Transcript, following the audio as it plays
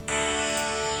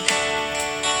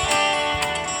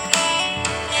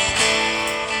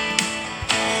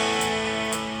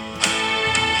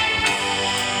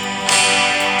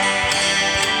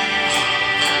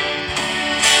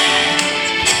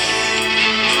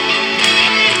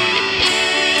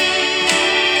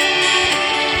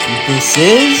This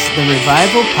is the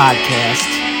Revival Podcast.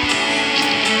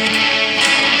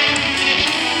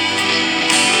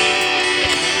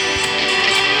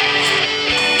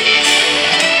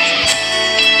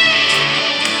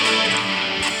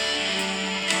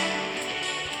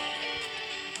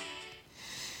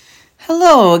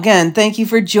 Hello again. Thank you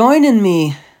for joining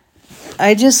me.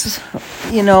 I'm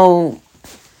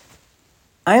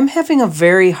having a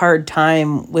very hard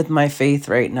time with my faith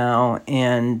right now,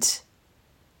 and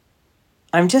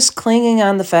I'm just clinging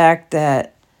on the fact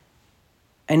that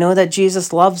I know that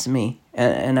Jesus loves me,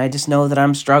 and I just know that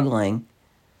I'm struggling.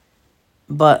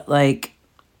 But,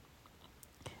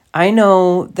 I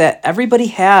know that everybody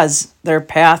has their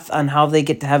path on how they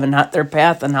get to heaven, not their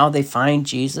path on how they find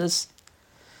Jesus.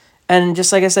 And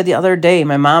just like I said the other day,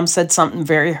 my mom said something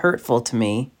very hurtful to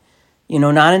me,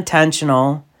 not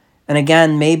intentional. And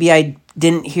again, maybe I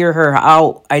didn't hear her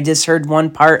out. I just heard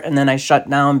one part and then I shut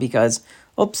down because,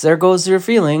 oops, there goes your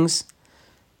feelings.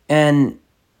 And,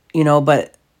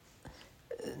 but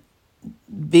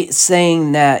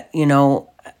saying that,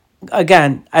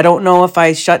 again, I don't know if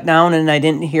I shut down and I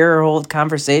didn't hear her hold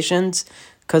conversations,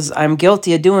 because I'm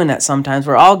guilty of doing that sometimes.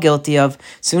 We're all guilty of,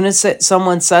 as soon as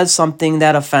someone says something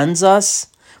that offends us,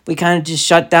 we kind of just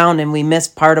shut down and we miss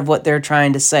part of what they're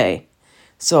trying to say.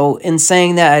 So in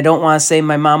saying that, I don't want to say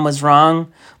my mom was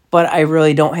wrong, but I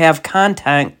really don't have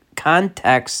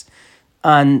context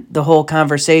on the whole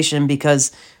conversation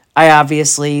because I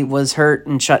obviously was hurt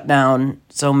and shut down.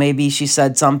 So maybe she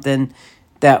said something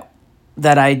that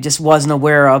I just wasn't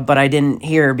aware of, but I didn't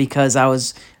hear because I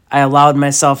allowed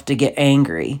myself to get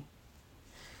angry.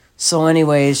 So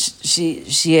anyways,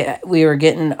 we were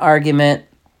getting an argument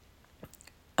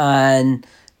on,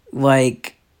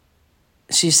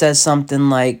 she says something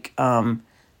like,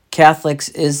 Catholics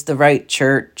is the right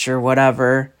church or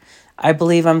whatever. I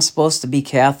believe I'm supposed to be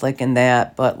Catholic and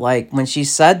that, but when she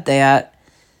said that,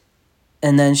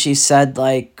 and then she said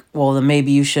well, then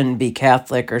maybe you shouldn't be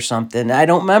Catholic or something. I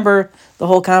don't remember the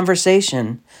whole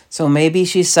conversation. So maybe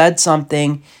she said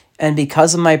something, and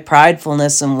because of my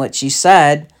pridefulness and what she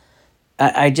said,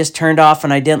 I just turned off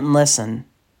and I didn't listen,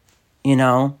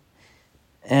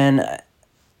 And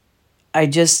I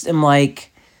just am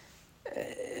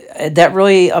that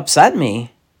really upset me,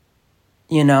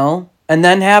 And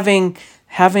then having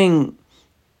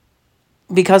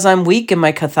because I'm weak in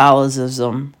my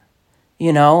Catholicism,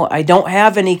 I don't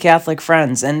have any Catholic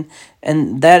friends, and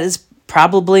that is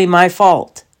probably my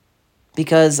fault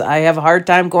because I have a hard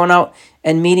time going out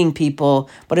and meeting people.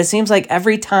 But it seems like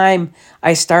every time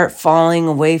I start falling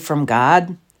away from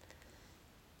God,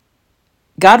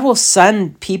 God will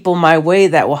send people my way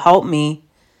that will help me,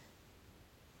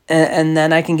 and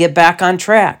then I can get back on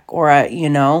track.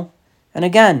 And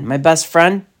again, my best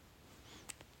friend,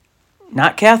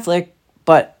 not Catholic,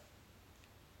 but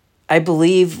I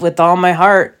believe with all my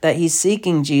heart that he's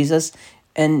seeking Jesus,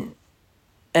 and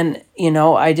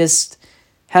I just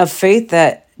have faith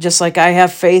that, just like I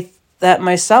have faith that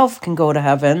myself can go to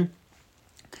heaven,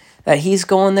 that he's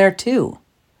going there too,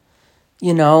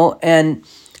 and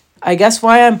I guess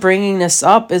why I'm bringing this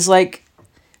up is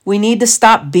we need to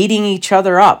stop beating each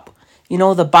other up.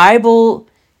 The Bible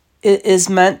is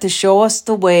meant to show us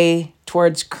the way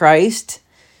towards Christ,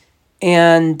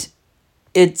 and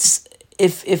it's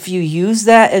if you use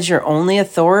that as your only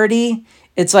authority,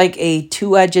 it's like a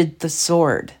two-edged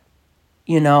sword,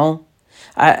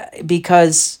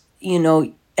 because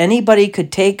anybody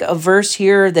could take a verse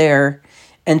here or there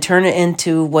and turn it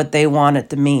into what they want it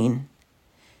to mean.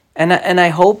 And I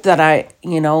hope that I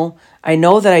know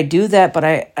that I do that,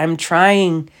 but I'm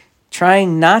trying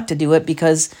not to do it,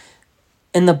 because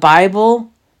in the Bible,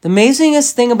 the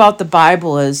amazingest thing about the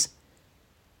Bible is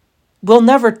we'll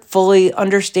never fully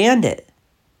understand it.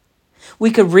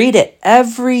 We could read it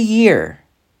every year,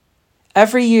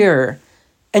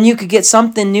 and you could get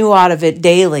something new out of it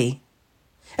daily.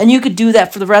 And you could do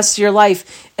that for the rest of your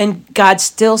life, and God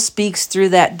still speaks through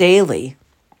that daily.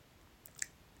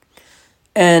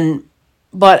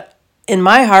 But in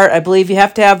my heart, I believe you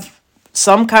have to have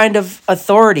some kind of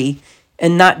authority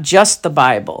and not just the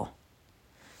Bible.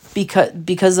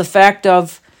 Because the fact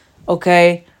of,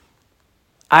 okay,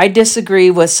 I disagree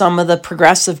with some of the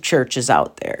progressive churches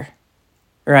out there,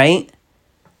 right?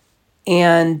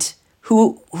 And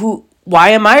why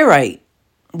am I right?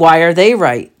 Why are they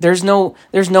right? There's no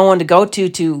one to go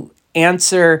to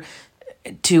answer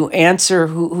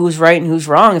who's right and who's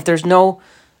wrong. If there's no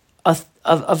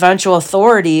eventual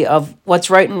authority of what's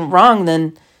right and wrong,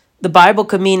 then the Bible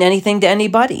could mean anything to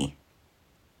anybody.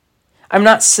 I'm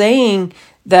not saying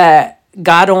that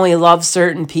God only loves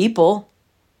certain people.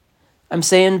 I'm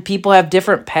saying people have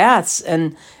different paths,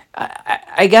 and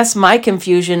I guess my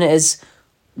confusion is,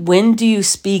 when do you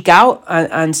speak out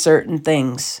on certain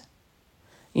things?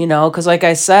 Because like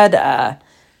I said,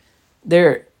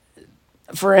 there,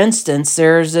 for instance,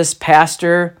 there's this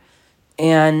pastor,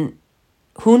 and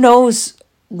who knows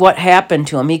what happened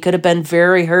to him. He could have been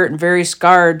very hurt and very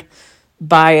scarred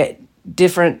by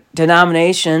different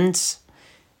denominations,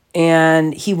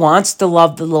 and he wants to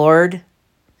love the Lord.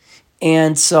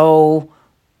 And so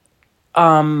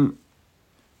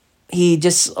he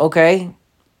just, okay,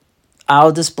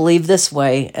 I'll just believe this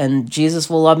way, and Jesus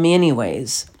will love me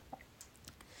anyways.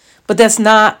 But that's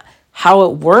not how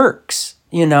it works,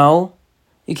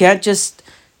 You can't just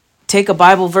take a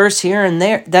Bible verse here and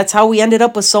there. That's how we ended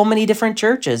up with so many different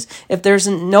churches. If there's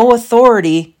no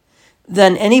authority,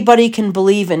 then anybody can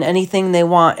believe in anything they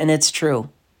want, and it's true.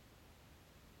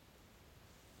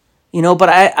 But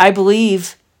I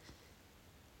believe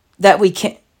that we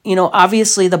can't,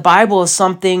 obviously the Bible is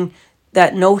something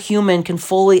that no human can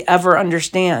fully ever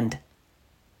understand.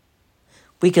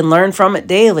 We can learn from it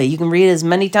daily. You can read it as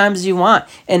many times as you want,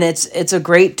 and it's a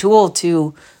great tool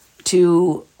to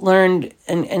learn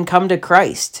and come to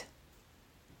Christ.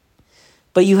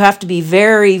 But you have to be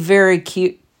very, very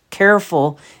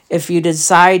careful if you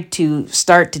decide to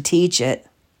start to teach it,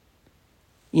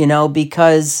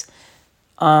 because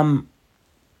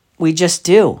we just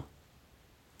do.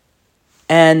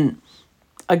 And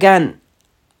again,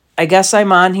 I guess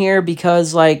I'm on here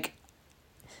because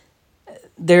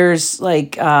there's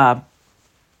there's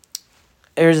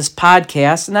this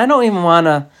podcast, and I don't even want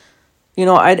to,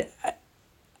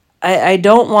 I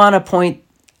don't want to point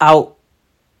out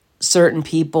certain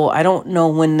people. I don't know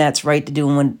when that's right to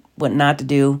do and what not to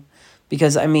do,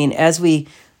 because as we,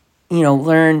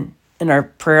 learn in our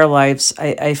prayer lives,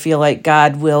 I feel like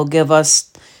God will give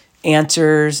us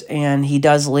answers, and he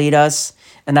does lead us.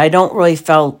 And I don't really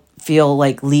feel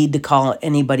like lead to call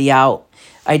anybody out.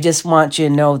 I just want you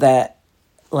to know that,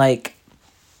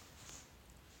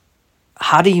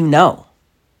 how do you know?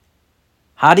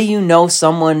 How do you know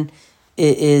someone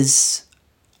is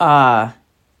again,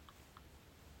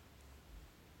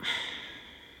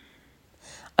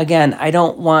 I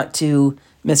don't want to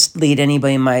mislead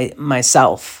anybody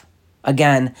myself.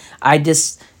 Again,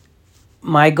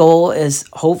 my goal is,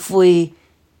 hopefully,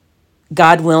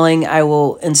 God willing, I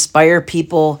will inspire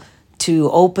people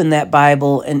to open that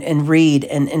Bible and read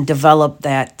and develop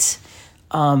that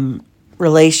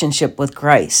relationship with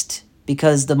Christ.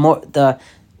 Because the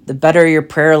better your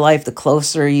prayer life, the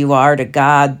closer you are to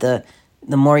God, the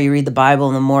more you read the Bible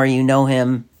and the more you know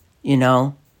him,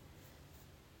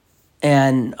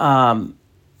 And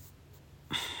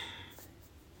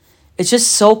it's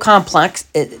just so complex.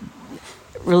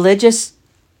 Religious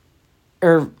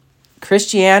or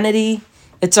Christianity,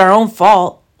 it's our own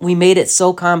fault. We made it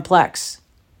so complex.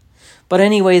 But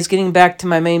anyways, getting back to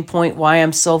my main point, why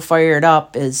I'm so fired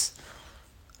up is,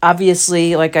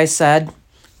 obviously, like I said,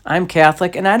 I'm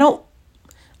Catholic, and I don't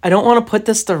want to put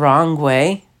this the wrong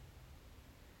way.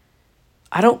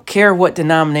 I don't care what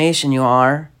denomination you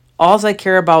are. All I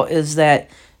care about is that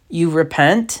you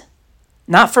repent,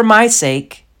 not for my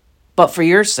sake, but for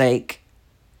your sake.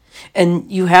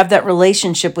 And you have that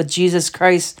relationship with Jesus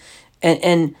Christ,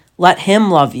 and let him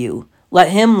love you. Let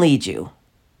him lead you.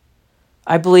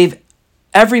 I believe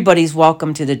everybody's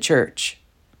welcome to the church.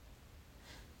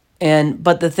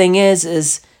 But the thing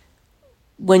is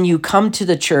when you come to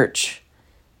the church,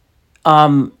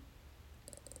 you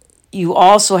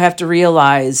also have to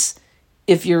realize,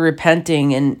 if you're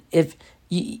repenting, and if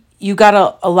you got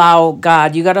to allow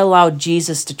God, you got to allow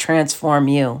Jesus to transform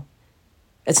you.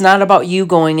 It's not about you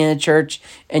going in a church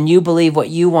and you believe what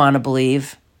you want to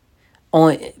believe,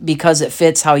 only because it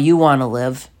fits how you want to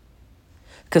live.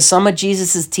 Because some of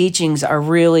Jesus's teachings are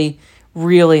really,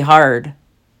 really hard.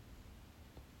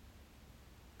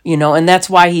 And that's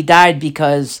why he died,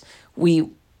 because we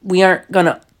aren't going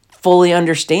to fully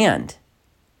understand.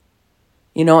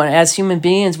 And as human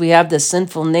beings, we have this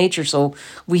sinful nature, so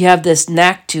we have this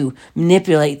knack to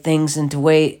manipulate things into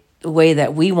the way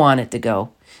that we want it to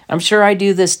go. I'm sure I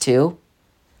do this too.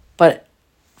 But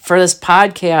for this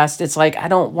podcast, it's like, I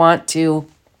don't want to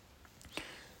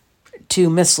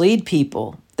mislead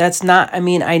people. That's not,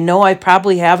 I know I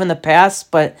probably have in the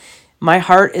past, but my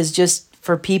heart is just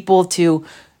for people to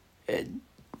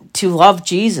love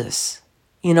Jesus.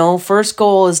 First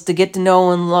goal is to get to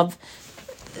know and love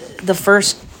the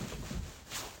first,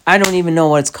 I don't even know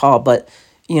what it's called, but,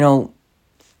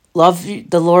 love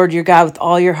the Lord your God with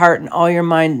all your heart and all your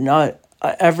mind and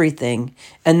everything,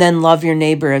 and then love your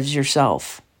neighbor as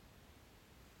yourself.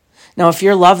 Now, if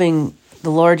you're loving the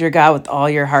Lord your God with all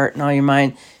your heart and all your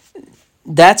mind,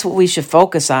 that's what we should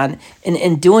focus on,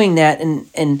 and doing that,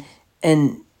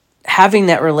 and having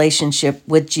that relationship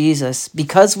with Jesus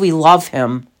because we love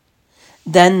him.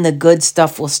 Then the good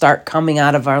stuff will start coming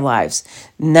out of our lives.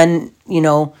 And then,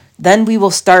 then we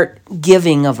will start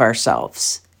giving of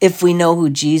ourselves if we know who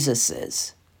Jesus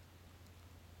is.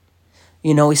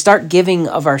 We start giving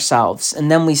of ourselves,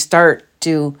 and then we start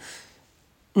to,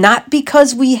 not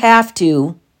because we have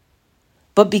to,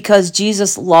 but because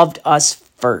Jesus loved us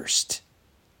first.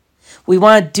 We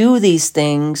want to do these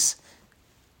things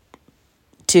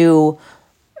to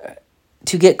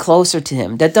get closer to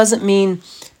him. That doesn't mean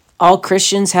all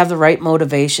Christians have the right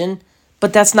motivation,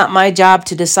 but that's not my job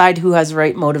to decide who has the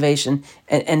right motivation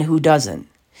and who doesn't.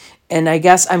 And I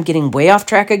guess I'm getting way off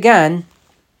track again,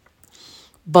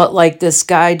 but like this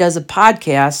guy does a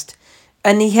podcast,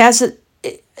 and he has it,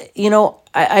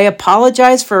 I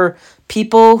apologize for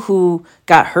people who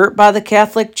got hurt by the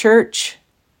Catholic Church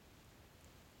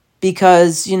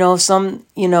because,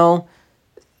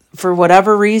 for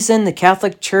whatever reason, the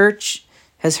Catholic Church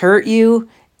has hurt you,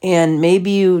 and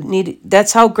maybe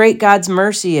that's how great God's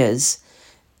mercy is.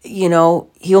 He'll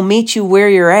meet you where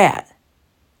you're at.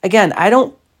 Again,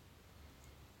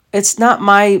 it's not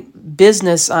my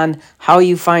business on how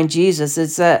you find Jesus.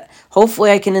 It's that hopefully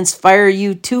I can inspire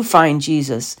you to find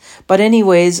Jesus. But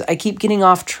anyways, I keep getting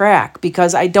off track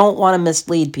because I don't want to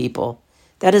mislead people.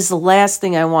 That is the last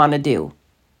thing I want to do.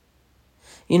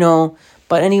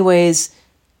 But anyways,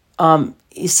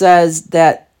 he says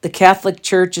that the Catholic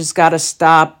Church has got to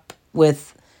stop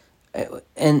with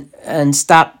and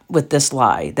stop with this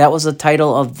lie. That was the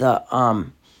title of the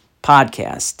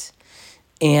podcast.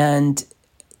 And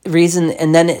reason,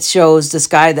 and then it shows this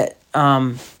guy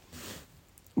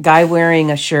guy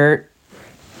wearing a shirt,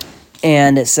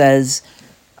 and it says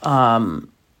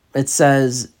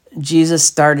Jesus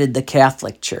started the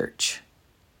Catholic Church.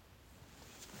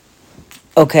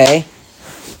 Okay.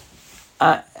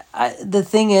 The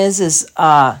thing is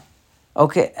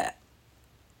okay.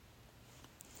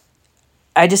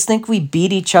 I just think we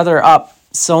beat each other up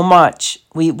so much,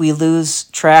 we lose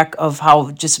track of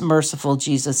how just merciful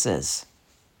Jesus is.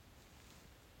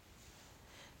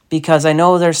 Because I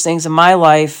know there's things in my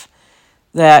life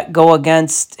that go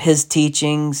against his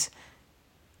teachings,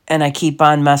 and I keep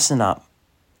on messing up.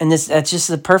 And that's just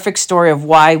the perfect story of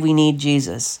why we need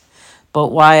Jesus. But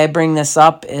why I bring this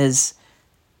up is,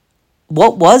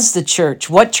 what was the church?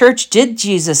 What church did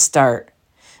Jesus start?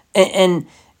 And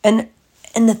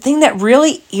the thing that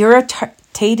really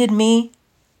irritates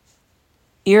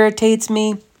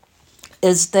me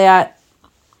is that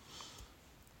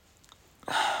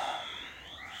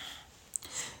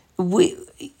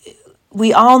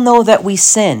we all know that we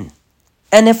sin.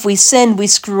 And if we sin, we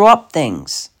screw up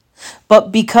things.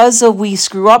 But because we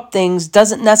screw up things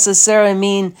doesn't necessarily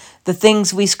mean the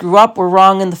things we screw up were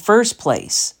wrong in the first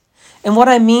place. And what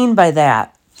I mean by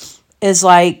that is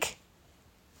like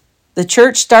the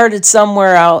church started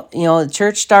somewhere out, the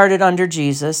church started under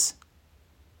Jesus.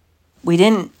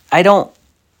 I don't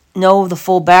know the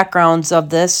full backgrounds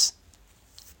of this,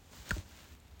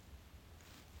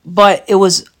 but it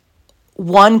was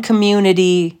one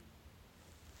community,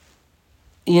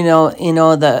 I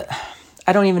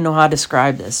don't even know how to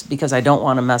describe this because I don't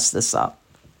want to mess this up.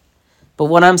 But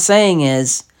what I'm saying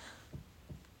is,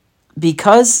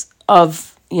 because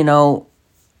of,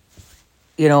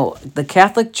 the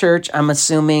Catholic Church, I'm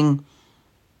assuming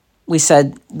we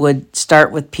said would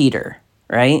start with Peter,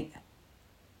 right?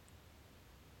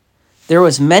 There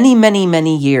was many, many,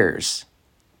 many years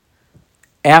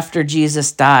after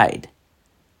Jesus died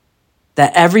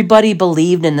that everybody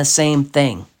believed in the same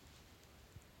thing.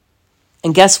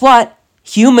 And guess what?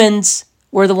 Humans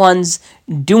were the ones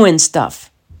doing stuff.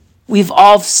 We've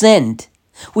all sinned.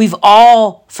 We've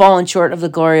all fallen short of the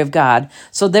glory of God.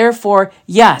 So therefore,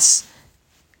 yes,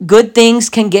 good things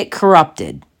can get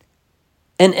corrupted.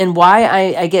 And why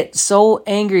I get so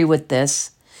angry with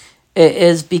this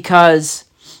is because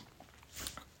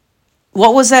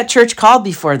what was that church called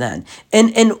before then?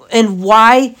 And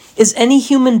why is any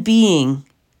human being,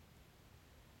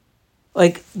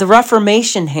 like the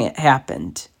Reformation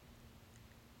happened?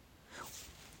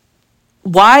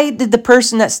 Why did the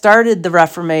person that started the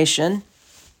Reformation,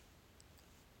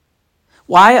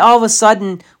 why all of a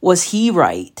sudden was he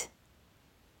right?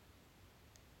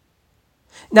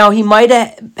 Now, he might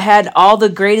have had all the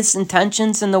greatest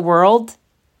intentions in the world,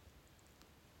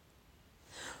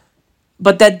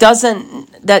 but that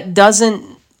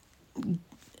doesn't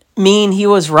mean he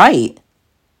was right.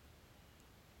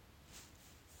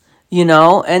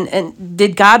 And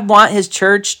did God want his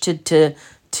church to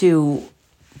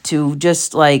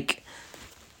just like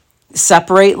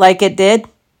separate like it did?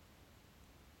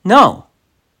 No.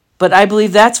 But I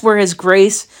believe that's where his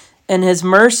grace and his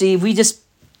mercy, we just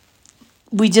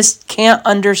can't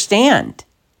understand.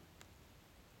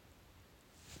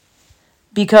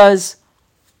 Because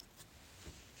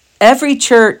every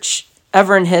church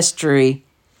ever in history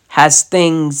has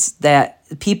things that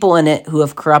people in it who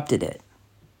have corrupted it.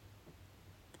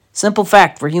 Simple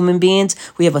fact, we're human beings,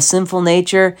 we have a sinful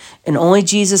nature, and only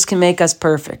Jesus can make us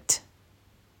perfect.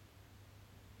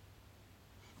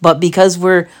 But because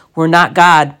we're not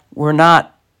God,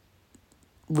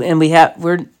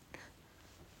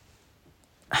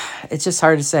 it's just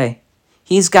hard to say.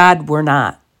 He's God, we're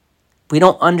not. We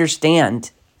don't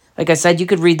understand. Like I said, you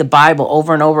could read the Bible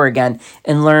over and over again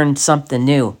and learn something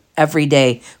new every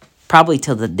day, probably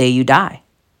till the day you die.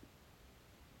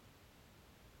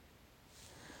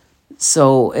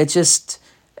 So it's just,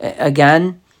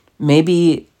 again,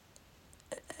 maybe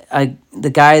the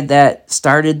guy that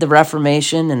started the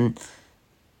Reformation, and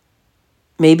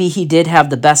maybe he did have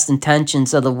the best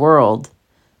intentions of the world,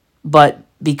 but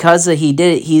because he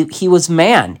did it, he was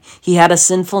man. He had a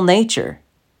sinful nature.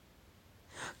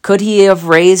 Could he have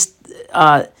raised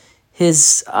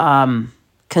his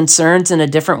concerns in a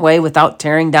different way without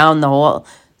tearing down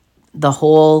the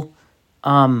whole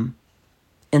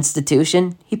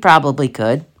institution? He probably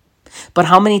could. But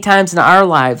how many times in our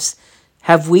lives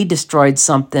have we destroyed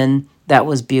something that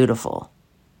was beautiful?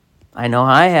 I know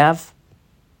I have.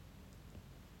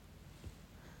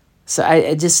 So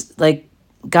I just, like,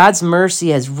 God's mercy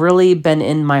has really been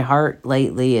in my heart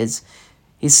lately. Is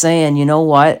he's saying, you know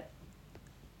what?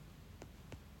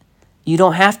 You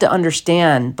don't have to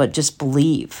understand, but just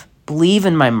believe. Believe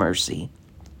in my mercy.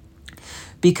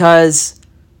 Because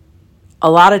a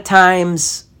lot of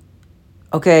times,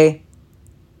 okay,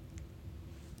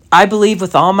 I believe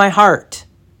with all my heart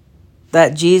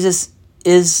that Jesus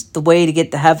is the way to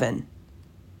get to heaven.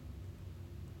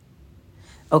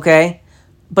 Okay?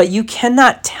 But you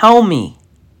cannot tell me,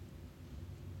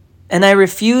 and I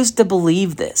refuse to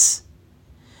believe this.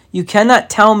 You cannot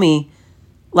tell me,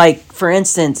 like, for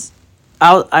instance,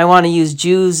 I want to use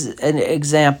Jews as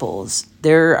examples.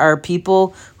 There are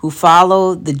people who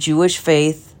follow the Jewish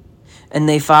faith, and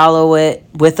they follow it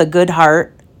with a good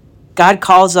heart. God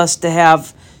calls us to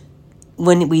have,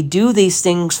 when we do these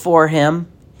things for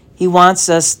him, he wants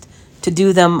us to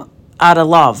do them out of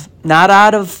love, not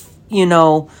out of,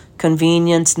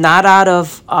 convenience, not out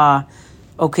of,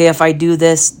 okay, if I do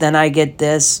this, then I get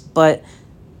this, but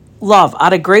love,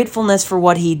 out of gratefulness for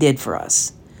what he did for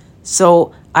us.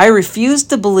 So I refuse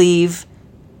to believe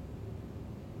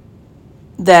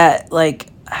that, like,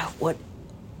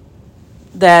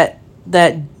 that,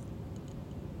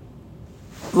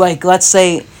 like, let's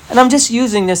say, and I'm just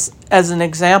using this as an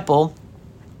example,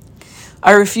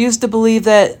 I refuse to believe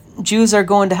that Jews are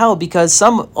going to hell because a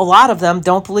lot of them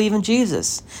don't believe in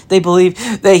Jesus. They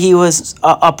believe that he was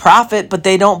a prophet, but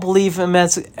they don't believe him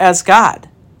as God.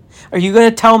 Are you going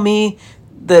to tell me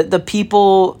that the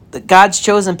people, God's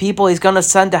chosen people, he's going to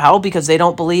send to hell because they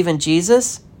don't believe in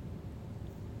Jesus?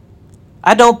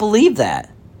 I don't believe that.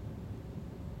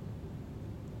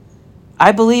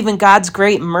 I believe in God's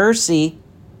great mercy.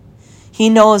 He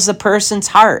knows the person's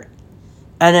heart.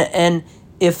 And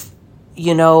if,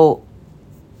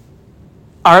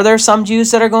 are there some Jews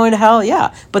that are going to hell?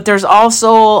 Yeah. But there's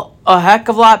also a heck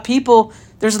of a lot of people.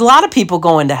 There's a lot of people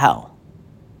going to hell.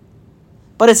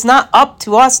 But it's not up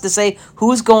to us to say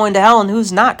who's going to hell and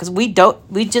who's not, because we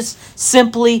just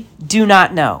simply do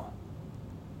not know.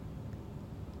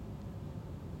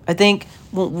 I think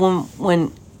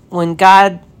when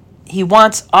God, he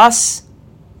wants us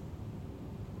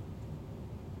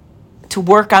to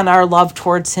work on our love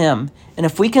towards him. And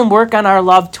if we can work on our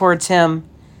love towards him,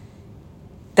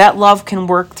 that love can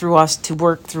work through us to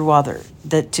work through others,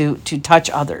 to touch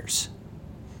others.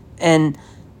 And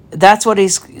that's what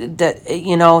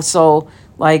so,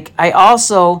 like, I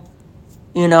also,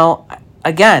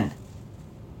 again,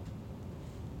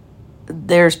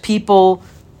 there's people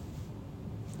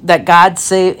that God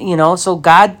so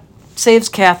God saves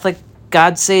Catholic,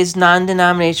 God saves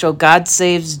non-denominational, God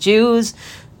saves Jews,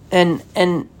 and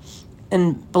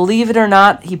believe it or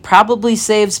not, he probably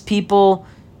saves people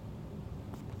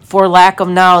for lack of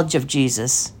knowledge of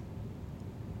Jesus.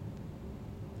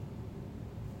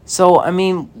 So, I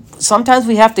mean, sometimes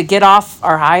we have to get off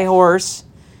our high horse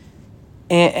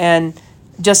and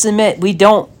just admit we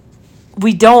don't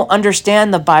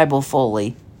understand the Bible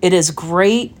fully. It is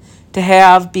great to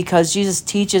have because Jesus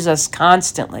teaches us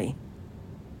constantly.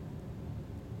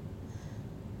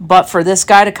 But for this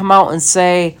guy to come out and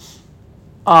say,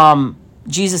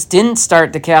 Jesus didn't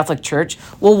start the Catholic Church.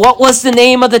 Well, what was the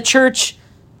name of the church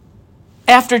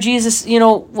after Jesus,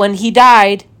 when he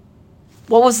died?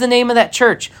 What was the name of that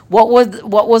church? What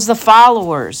was the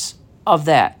followers of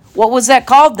that? What was that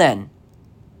called then?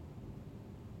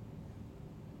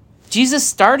 Jesus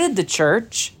started the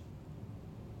church.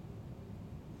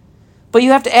 But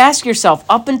you have to ask yourself,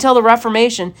 up until the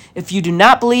Reformation, if you do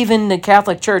not believe in the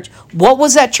Catholic Church, what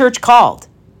was that church called?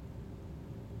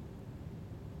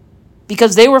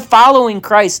 Because they were following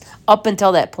Christ up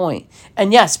until that point.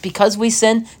 And yes, because we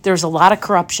sin, there's a lot of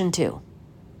corruption too.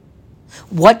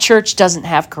 What church doesn't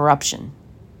have corruption?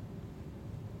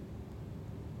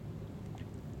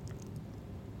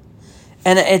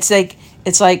 And it's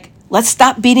like, let's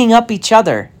stop beating up each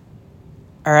other.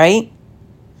 All right?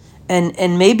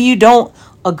 And maybe you don't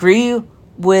agree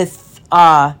with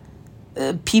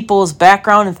people's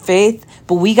background and faith,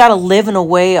 but we got to live in a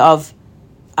way of,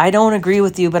 I don't agree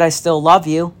with you, but I still love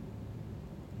you.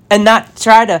 And not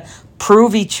try to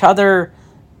prove each other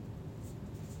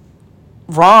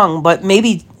wrong, but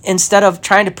maybe instead of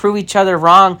trying to prove each other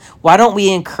wrong, why don't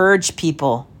we encourage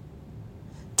people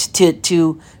to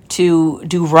do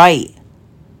right?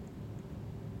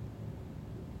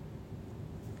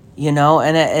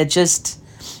 And it just,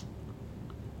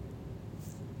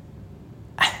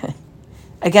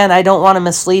 again, I don't want to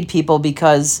mislead people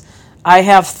because I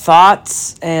have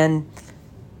thoughts and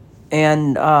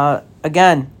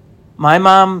again, my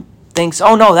mom thinks,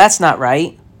 oh no, that's not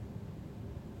right.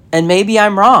 And maybe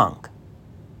I'm wrong.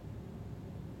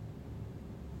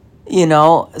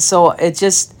 So it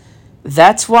just,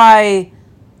 that's why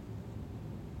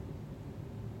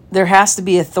there has to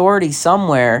be authority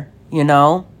somewhere,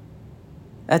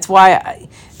 That's why,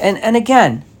 and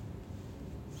again,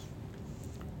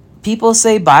 people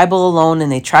say Bible alone and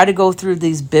they try to go through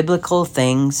these biblical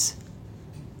things.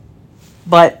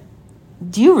 But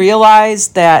do you realize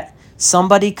that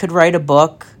somebody could write a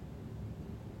book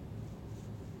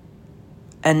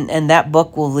and that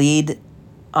book will lead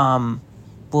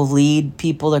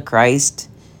people to Christ,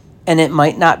 and it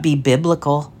might not be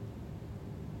biblical?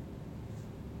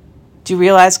 Do you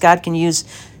realize God can use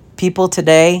people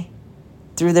today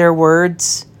through their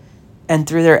words and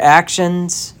through their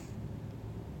actions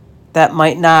that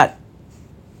might not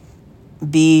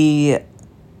be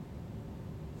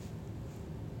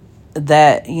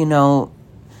that,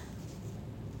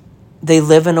 they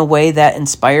live in a way that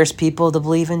inspires people to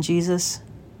believe in Jesus?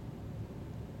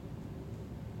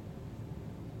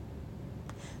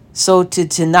 So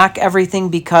to knock everything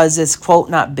because it's, quote,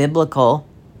 not biblical,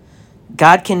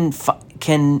 God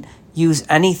can use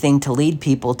anything to lead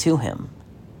people to him.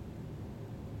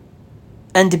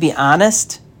 And to be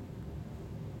honest,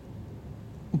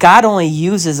 God only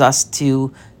uses us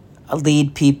to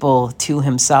lead people to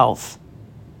himself.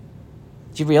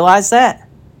 Do you realize that?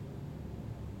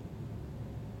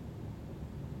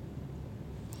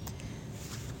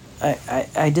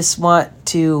 I just want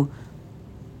to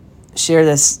share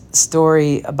this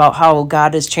story about how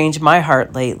God has changed my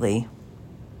heart lately.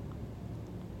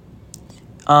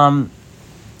 And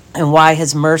why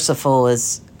his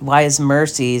mercies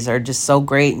are just so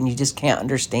great and you just can't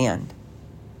understand.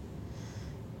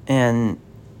 And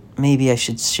maybe I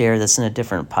should share this in a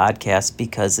different podcast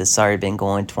because it's already been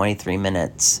going 23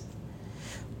 minutes.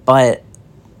 But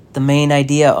the main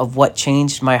idea of what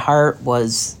changed my heart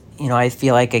was, I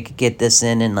feel like I could get this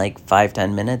in like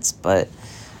 5-10 minutes, but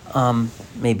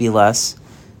maybe less.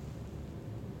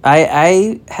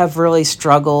 I have really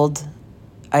struggled.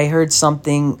 I heard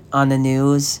something on the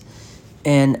news,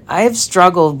 and I've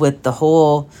struggled with the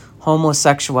whole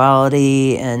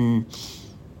homosexuality and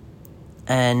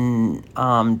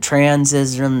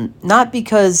transism, not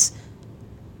because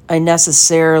I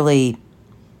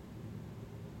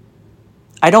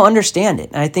don't understand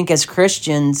it. And I think as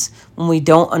Christians, when we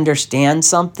don't understand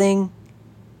something,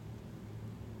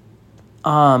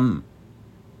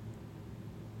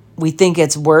 we think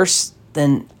it's worse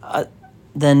than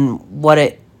what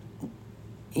it,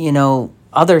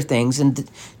 other things. And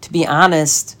to be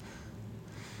honest,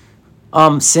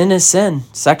 sin is sin.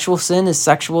 Sexual sin is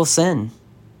sexual sin.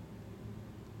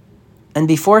 And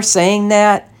before saying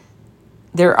that,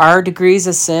 there are degrees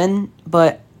of sin,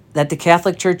 but that the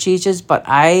Catholic Church teaches, but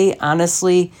I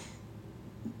honestly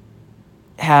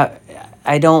I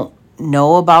don't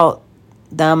know about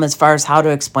them as far as how to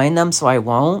explain them, so I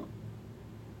won't.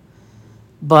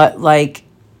 But I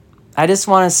just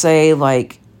want to say,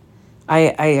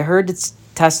 I heard its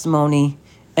testimony,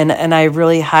 and I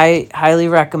really highly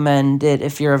recommend it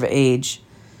if you're of age.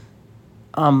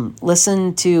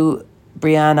 Listen to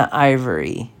Brianna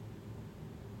Ivory.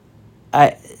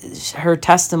 her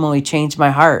testimony changed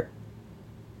my heart.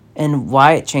 And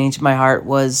why it changed my heart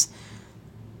was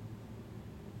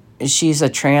she's a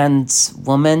trans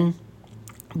woman,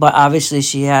 but obviously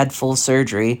she had full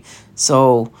surgery.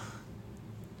 So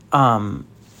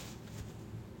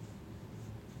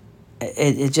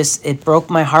it broke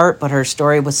my heart, but her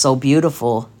story was so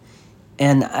beautiful.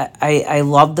 And I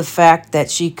love the fact that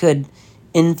she could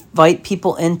invite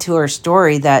people into her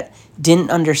story that didn't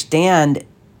understand,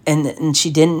 and she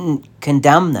didn't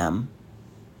condemn them.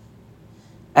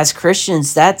 As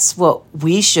Christians, that's what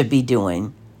we should be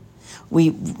doing.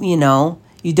 You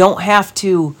don't have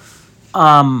to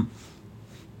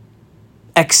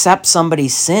accept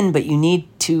somebody's sin, but you need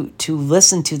to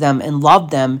listen to them and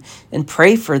love them and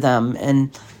pray for them.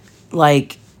 And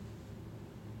like,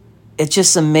 it's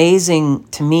just amazing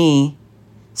to me,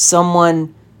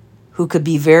 someone who could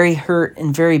be very hurt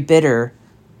and very bitter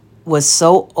was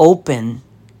so open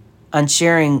on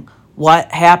sharing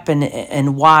what happened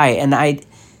and why. And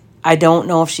I don't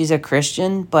know if she's a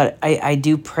Christian, but I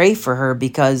do pray for her,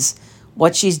 because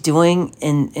what she's doing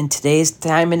in today's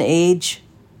time and age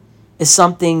is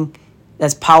something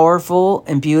that's powerful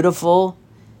and beautiful,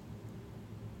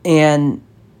 and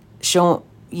she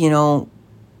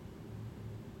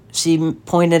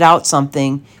pointed out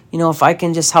something, if I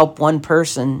can just help one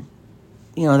person,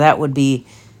 that would be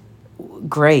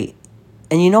great.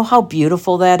 And you know how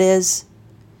beautiful that is?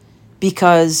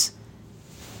 Because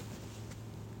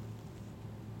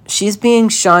she's being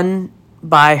shunned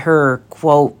by her,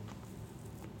 quote,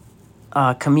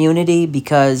 community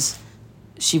because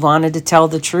she wanted to tell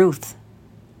the truth.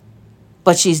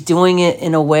 But she's doing it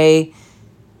in a way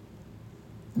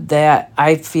that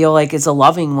I feel like is a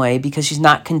loving way, because she's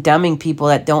not condemning people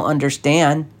that don't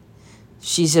understand.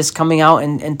 She's just coming out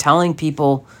and telling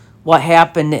people what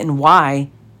happened and why.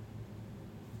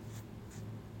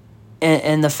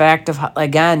 And the fact of,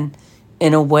 again,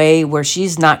 in a way where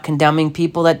she's not condemning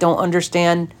people that don't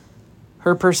understand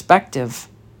her perspective.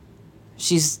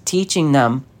 She's teaching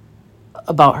them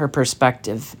about her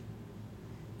perspective.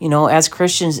 As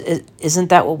Christians, isn't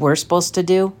that what we're supposed to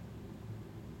do?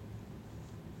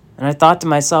 And I thought to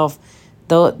myself,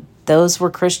 those were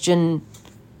Christian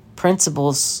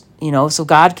principles, so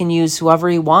God can use whoever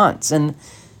he wants. And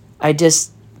I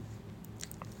just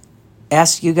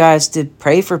ask you guys to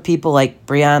pray for people like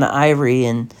Brianna Ivory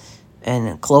and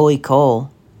Chloe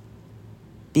Cole,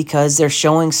 because they're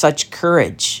showing such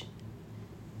courage.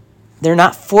 They're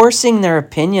not forcing their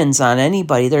opinions on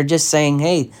anybody. They're just saying,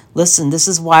 hey, listen, this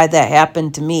is why that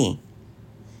happened to me.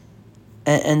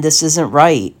 And this isn't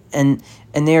right. And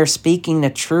they are speaking the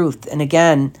truth. And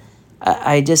again,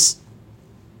 I just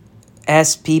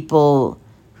ask people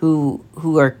who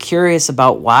are curious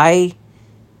about why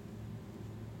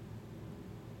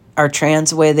are trans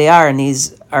the way they are. And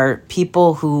these are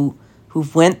people who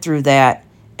went through that,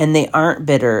 and they aren't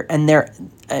bitter. And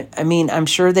I'm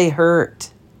sure they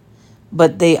hurt,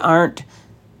 but they aren't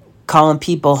calling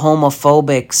people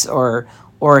homophobics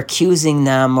or accusing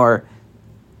them, or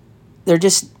they're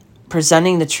just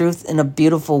presenting the truth in a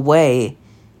beautiful way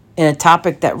in a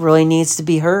topic that really needs to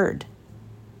be heard.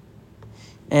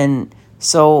 And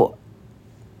so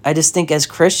I just think as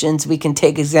Christians, we can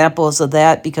take examples of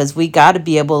that, because we got to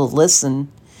be able to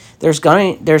listen. There's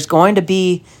going to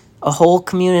be a whole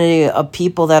community of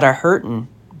people that are hurting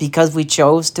because we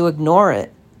chose to ignore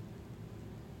it.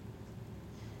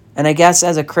 And I guess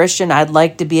as a Christian, I'd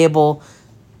like to be able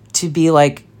to be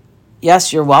like,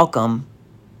 yes, you're welcome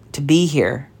to be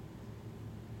here.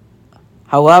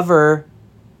 However,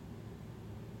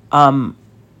 you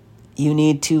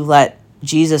need to let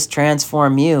Jesus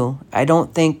transform you. I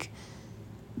don't think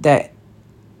that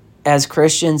as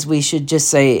Christians we should just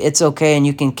say it's okay and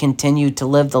you can continue to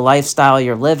live the lifestyle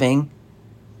you're living,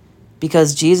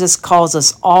 because Jesus calls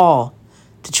us all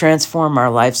to transform our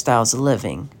lifestyles of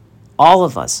living. All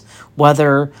of us,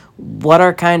 whether what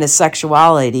our kind of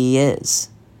sexuality is.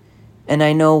 And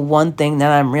I know one thing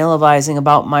that I'm realizing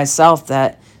about myself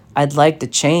that I'd like to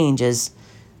change is,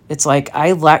 it's like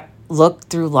I look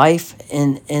through life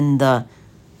in the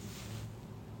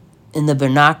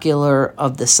binocular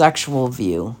of the sexual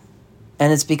view.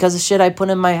 And it's because of shit I put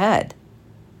in my head.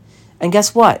 And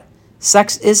guess what?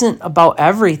 Sex isn't about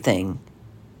everything.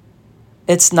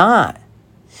 It's not.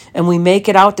 And we make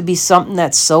it out to be something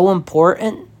that's so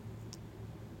important.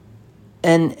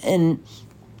 And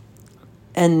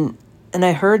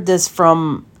I heard this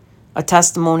from a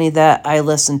testimony that I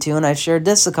listened to, and I've shared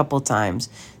this a couple times.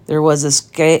 There was this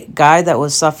guy that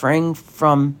was suffering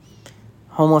from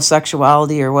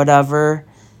homosexuality or whatever,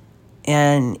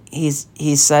 and he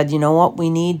said, you know what, we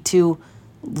need to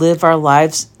live our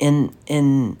lives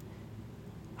in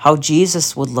how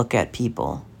Jesus would look at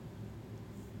people.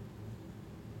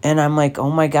 And I'm like,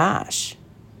 oh my gosh.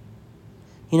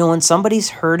 You know, when somebody's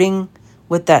hurting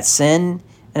with that sin,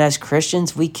 and as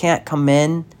Christians, we can't come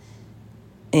in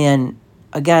and,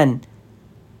 again,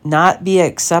 not be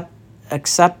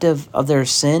acceptive of their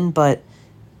sin, but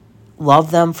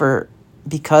love them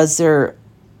because they're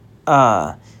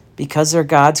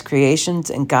God's creations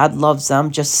and God loves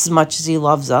them just as much as He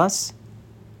loves us.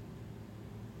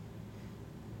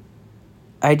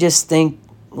 I just think,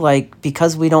 like,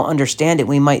 because we don't understand it,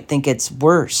 we might think it's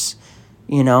worse,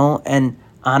 you know? And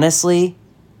honestly,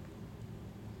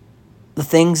 the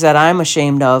things that I'm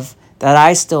ashamed of that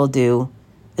I still do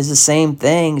is the same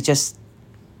thing, just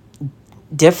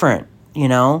different, you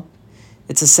know?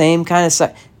 It's the same kind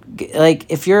of like,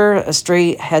 if you're a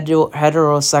straight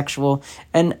heterosexual,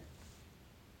 and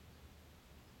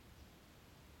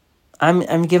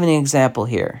I'm giving an example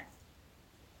here,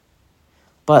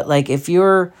 but like, if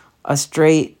you're a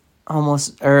straight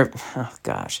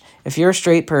if you're a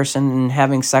straight person and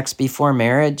having sex before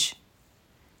marriage,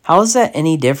 how is that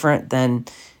any different than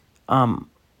a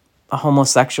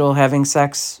homosexual having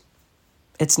sex?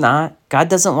 It's not. God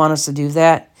doesn't want us to do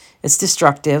that. It's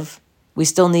destructive. We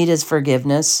still need His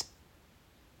forgiveness.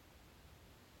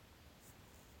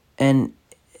 And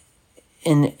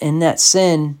in that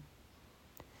sin,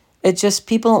 it just,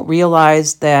 people don't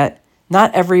realize that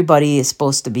not everybody is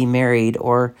supposed to be married,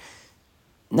 or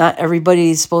not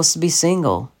everybody is supposed to be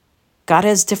single. God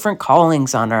has different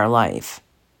callings on our life,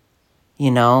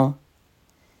 you know?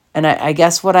 And I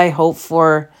guess what I hope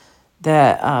for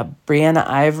that Brianna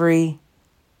Ivory,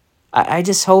 I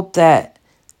just hope that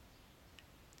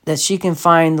she can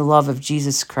find the love of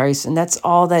Jesus Christ, and that's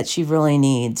all that she really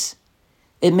needs.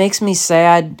 It makes me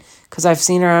sad because I've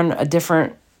seen her on I've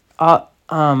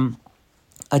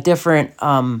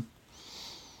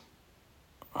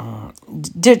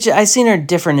seen her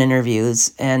different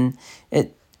interviews, and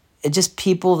it just,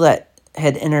 people that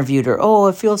had interviewed her, oh,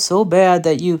 I feel so bad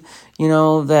that you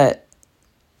know, that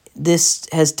this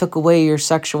has took away your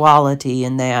sexuality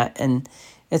and that, and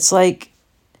it's like,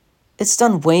 it's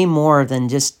done way more than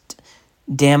just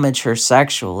damage her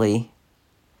sexually,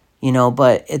 you know,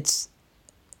 but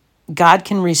God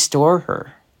can restore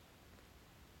her,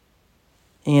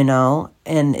 you know,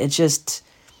 and it just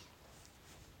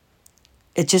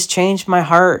changed my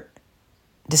heart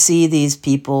to see these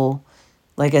people.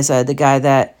 Like I said, the guy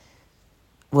that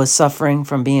was suffering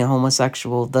from being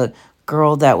homosexual, the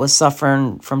girl that was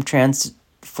suffering from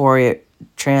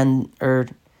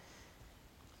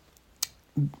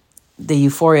the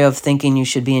euphoria of thinking you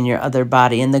should be in your other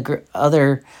body, and the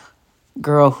other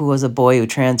girl who was a boy who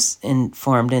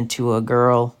transformed into a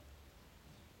girl.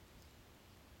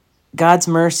 God's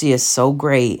mercy is so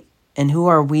great, and who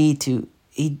are we to...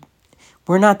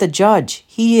 we're not the judge.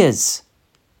 He is.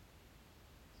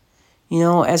 You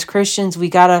know, as Christians, we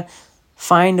gotta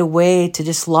find a way to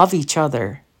just love each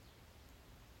other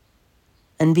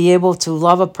and be able to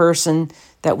love a person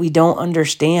that we don't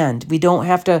understand. We don't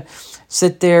have to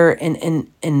sit there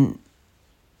and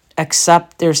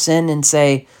accept their sin and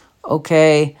say,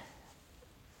 okay,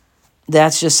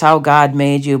 that's just how God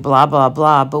made you, blah, blah,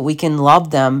 blah. But we can love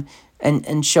them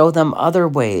and show them other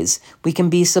ways. We can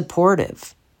be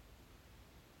supportive,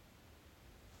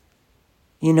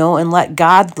 you know, and let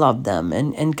God love them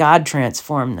and God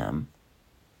transform them.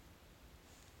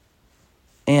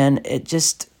 And it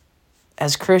just,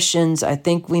 as Christians, I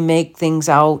think we make things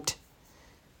out.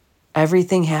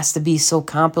 Everything has to be so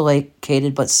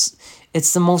complicated, but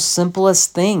it's the most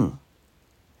simplest thing.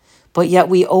 But yet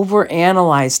we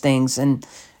overanalyze things, and,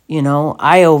 you know,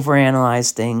 I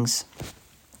overanalyze things.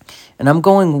 And I'm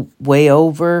going way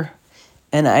over.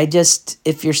 And I just,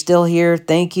 if you're still here,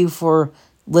 thank you for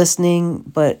listening.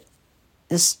 But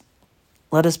just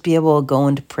let us be able to go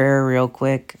into prayer real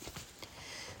quick.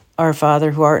 Our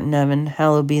Father, who art in heaven,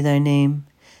 hallowed be thy name.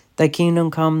 Thy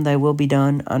kingdom come, thy will be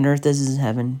done, on earth as in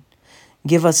heaven.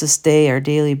 Give us this day our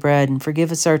daily bread, and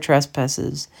forgive us our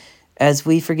trespasses, as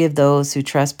we forgive those who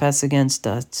trespass against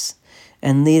us.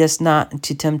 And lead us not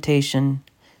into temptation,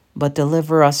 but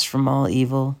deliver us from all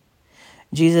evil.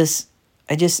 Jesus,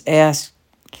 I just ask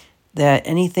that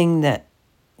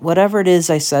whatever it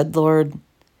is I said, Lord,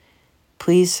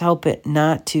 please help it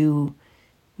not to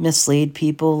mislead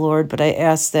people, Lord. But I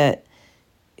ask that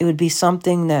it would be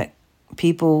something that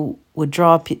people would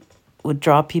draw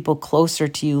people closer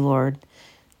to you, Lord,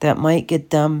 that might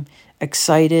get them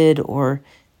excited or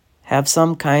have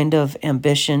some kind of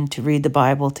ambition to read the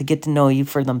Bible, to get to know you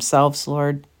for themselves,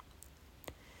 Lord.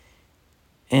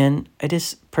 And I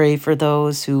just pray for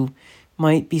those who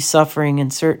might be suffering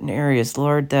in certain areas,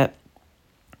 Lord, that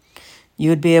you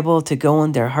would be able to go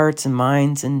in their hearts and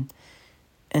minds and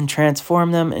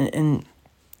transform them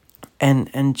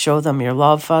and show them your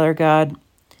love, Father God.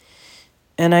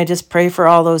 And I just pray for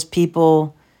all those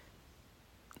people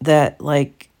that,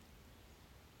 like,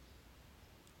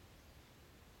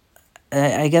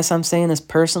 I guess I'm saying this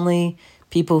personally,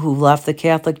 people who left the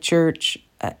Catholic Church.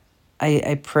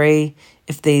 I pray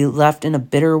if they left in a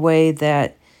bitter way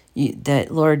that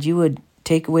Lord, you would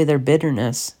take away their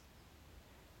bitterness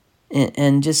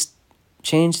and just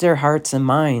change their hearts and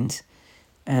minds.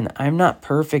 And I'm not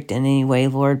perfect in any way,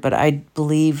 Lord, but I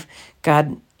believe,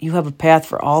 God, you have a path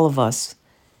for all of us,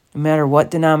 no matter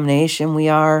what denomination we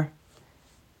are.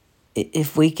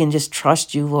 If we can just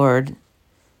trust you, Lord,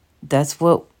 that's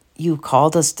what you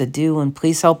called us to do. And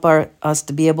please help us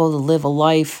to be able to live a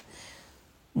life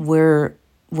where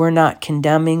we're not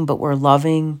condemning, but we're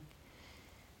loving.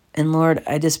 And Lord,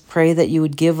 I just pray that you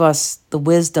would give us the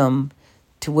wisdom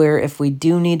to where if we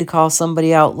do need to call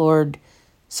somebody out, Lord,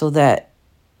 so that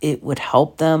it would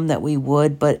help them, that we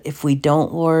would. But if we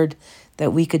don't, Lord,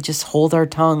 that we could just hold our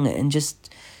tongue and just,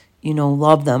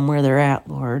 love them where they're at,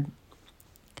 Lord.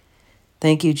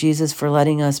 Thank you, Jesus, for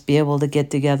letting us be able to get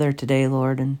together today,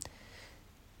 Lord. And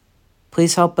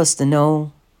please help us to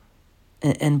know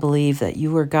and believe that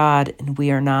you are God and we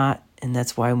are not, and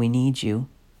that's why we need you.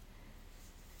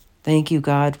 Thank you,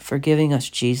 God, for giving us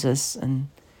Jesus, and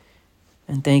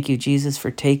thank you, Jesus, for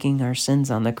taking our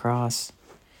sins on the cross.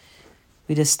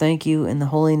 We just thank you in the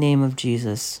holy name of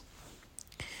Jesus.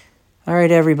 All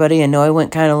right, everybody, I know I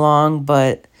went kind of long,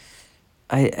 but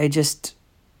I just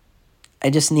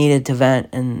needed to vent,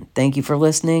 and thank you for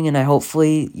listening, and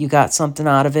hopefully you got something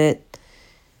out of it.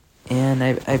 And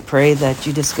I pray that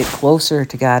you just get closer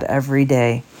to God every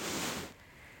day.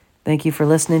 Thank you for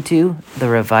listening to the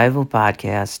Revival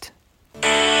Podcast.